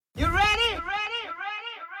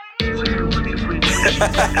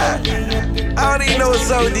I don't even know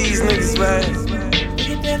what's up with these niggas, man.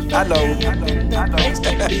 I know.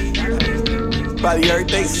 Probably hurt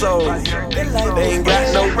they soul. They ain't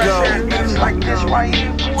got no go. Like this right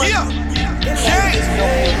here. Yeah.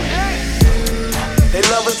 They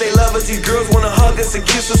love us, these girls wanna hug us and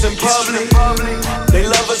kiss us in public. They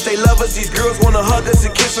love us, these girls wanna hug us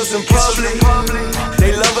and kiss us in public.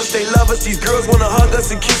 They love us, these girls wanna hug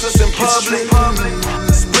us and kiss us in public.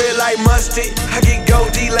 Spread like mustard, I get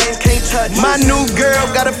gold, D-lanes can't touch us. My new girl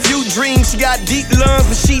got a few dreams, she got deep lungs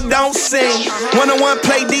but she don't sing. One-on-one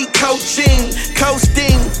play deep coaching,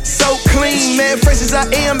 coasting, so clean. Man, fresh as I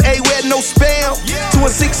am, ain't wear no spam. 2 and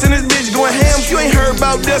 6 in this bitch going ham. If you ain't heard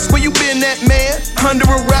about us, where you been at, man? Under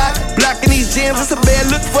a rock, blocking these jams, it's a bad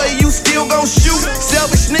look for you, still gon' shoot.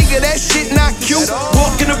 Selfish nigga, that shit not cute.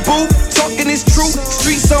 Walk in the booth, talking is true.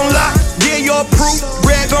 Streets on lock, yeah, your proof.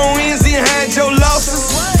 Brag on ends and hide your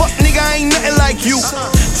losses. Fuck nigga, I ain't nothing like you.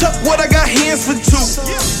 Tuck what I got hands for two.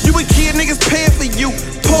 You a kid, niggas paying for you.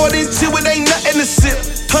 Poured into it, ain't nothing to sip.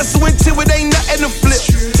 Hustle into it, ain't nothing to flip.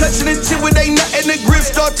 Touching into it, ain't nothing to grip.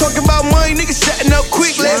 Start talking about money, niggas shutting up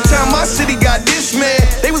quick. Last time my city got this, man,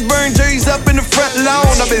 they was burning jerseys up in the front lawn.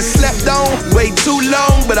 I've been slept on way too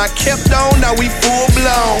long, but I kept on, now we full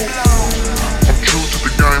blown. I'm true to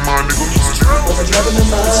the game, my nigga. Never the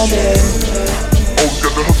money. Always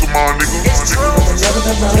got the hustle, my nigga.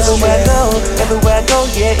 Everywhere I go,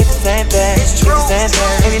 yeah, it's the same thing. It's the same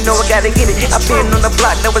thing. And you know I gotta get it. I've been on the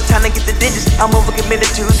block, now it's time to get the digits. I'm overcommitted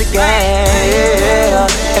to the game. Yeah.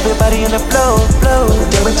 Everybody on the floor.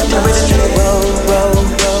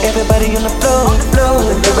 Everybody on the floor.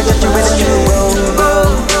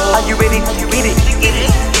 Are you ready to get it?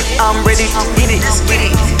 I'm ready to get it.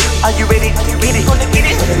 Are you ready to get it?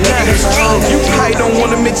 You probably don't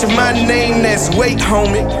wanna mention my name, that's wait,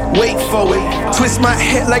 homie, wait for it. Twist my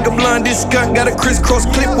head like a blondie skunk, got a crisscross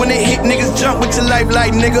clip when it hit, niggas jump with your life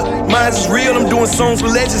like nigga. Mine's is real, I'm doing songs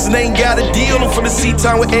with legends and ain't got a deal. I'm from the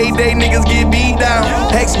C-Town where A-Day niggas get beat down.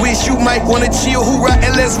 X wish you might wanna chill, hoorah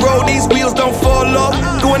and let's roll, these wheels don't fall off.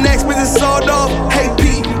 Going next with it's sawed off, hey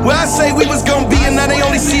P, where I say we was gon' be and now they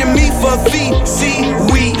only seeing me for a fee. See,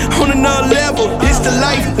 we on another level, it's the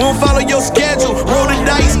life, won't follow your schedule. Roll the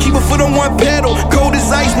dice, keep a foot on one pedal. Cold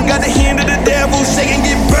as ice, we got the hand of the devil. Shake and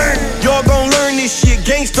get burned. Y'all gon' learn this shit.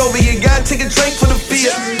 Gangsta over here, gotta take a drink for the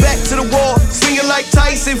fear. Back to the wall, swinging like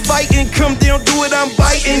Tyson, fighting. Come down, do it, I'm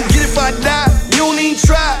biting. Get it if I die, you don't even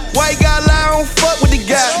try. Why you gotta lie, I don't fuck with the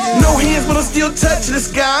guy. No hands, but I'm still touching the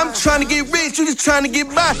sky. I'm trying to get rich, you just trying to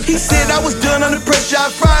get by. He said I was done under pressure,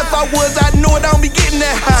 I'd fry. If I was, I know it, I don't be getting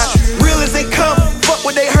that high. Real as they come, fuck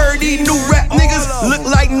what they heard. These new rap niggas look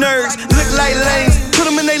like nerds, look like lames. Put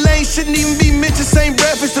them in they lane, shouldn't even be mentioned. Same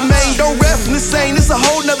breath as the main. Don't rap from the same, it's a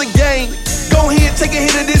whole nother game. Go ahead, take a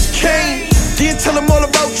hit of this Caine. Then tell them all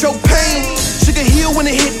about your pain. Sugar heal when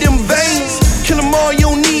it hit them veins. Kill them all, you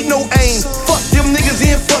don't need no aim. Fuck them niggas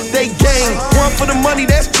and fuck they game. One for the money,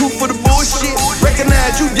 that's two for the bullshit.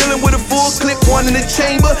 Recognize you dealing with a full clip, one in the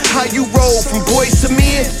chamber. How you roll from boys to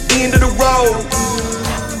men, end of the road.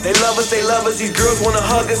 They love us, these girls wanna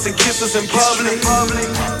hug us and kiss us in public.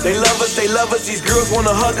 They love us, these girls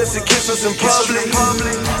wanna hug us and kiss us in public.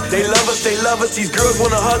 They love us, these girls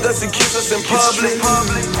wanna hug us and kiss us in public.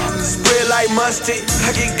 Spread like mustard,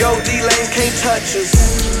 I get gold, D-lanes can't touch us.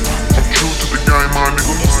 I'm true to the game, my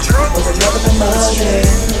nigga. Never the money.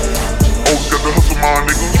 Always got the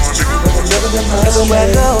hustle, my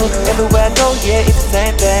nigga. Everywhere I go, yeah, it's the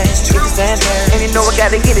same thing. It's the same thing. And you know I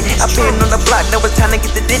gotta get it. I've been on the block, now it's time to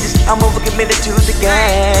get the digits. I'm overcommitted to the game.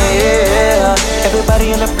 Yeah.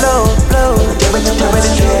 Everybody on the floor.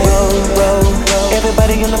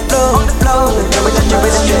 Everybody on the floor.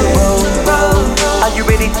 Are you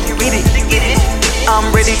ready to get it? I'm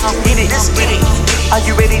ready to get it. Are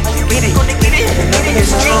you ready to get it?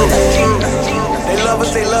 It's true. They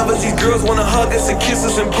love us, these girls wanna hug us and kiss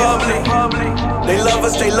us in public. They love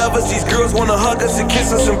us, these girls wanna hug us and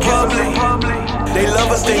kiss us in public. They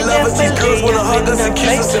love us, these girls wanna hug us and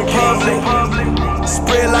kiss us in public.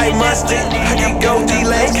 Spread like mustard, I get gold,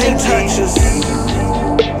 D-lanes can't touch us.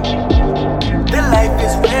 The life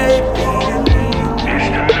is baby.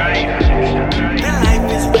 The life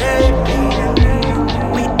is baby.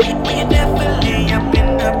 We definitely up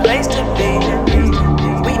in the place to be.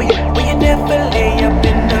 We definitely up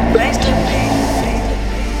in the place to be.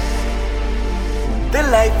 The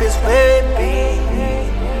life is baby.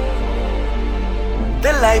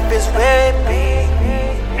 The life is baby.